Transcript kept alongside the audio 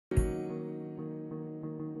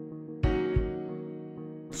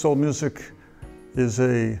Soul music is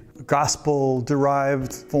a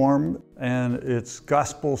gospel-derived form, and it's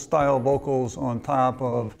gospel-style vocals on top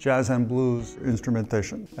of jazz and blues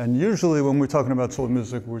instrumentation. And usually when we're talking about soul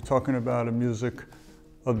music, we're talking about a music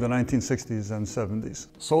of the 1960s and 70s.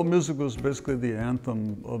 Soul music was basically the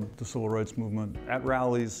anthem of the civil rights movement. At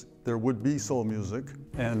rallies, there would be soul music.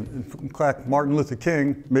 And in fact, Martin Luther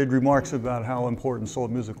King made remarks about how important soul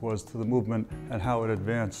music was to the movement and how it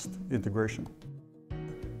advanced integration.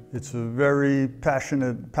 It's a very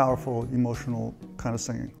passionate, powerful, emotional kind of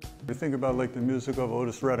singing. You think about like the music of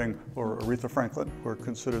Otis Redding or Aretha Franklin, who are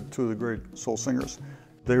considered two of the great soul singers.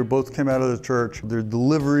 They both came out of the church. Their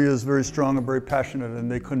delivery is very strong and very passionate,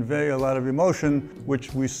 and they convey a lot of emotion,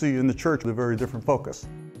 which we see in the church with a very different focus.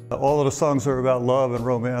 All of the songs are about love and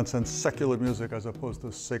romance and secular music as opposed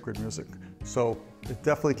to sacred music. So it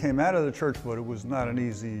definitely came out of the church, but it was not an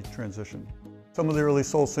easy transition. Some of the early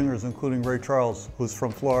soul singers, including Ray Charles, who's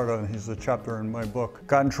from Florida, and he's a chapter in my book,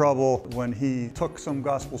 got in trouble when he took some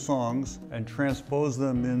gospel songs and transposed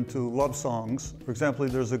them into love songs. For example,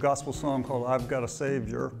 there's a gospel song called I've Got a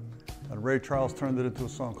Savior, and Ray Charles turned it into a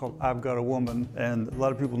song called I've Got a Woman, and a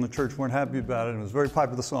lot of people in the church weren't happy about it, and it was a very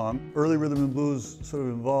popular song. Early rhythm and blues sort of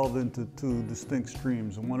evolved into two distinct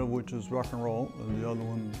streams, and one of which is rock and roll, and the other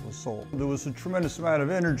one was soul. There was a tremendous amount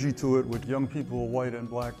of energy to it, which young people, white and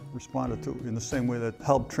black, responded to in the same way that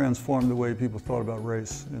helped transform the way people thought about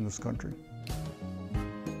race in this country.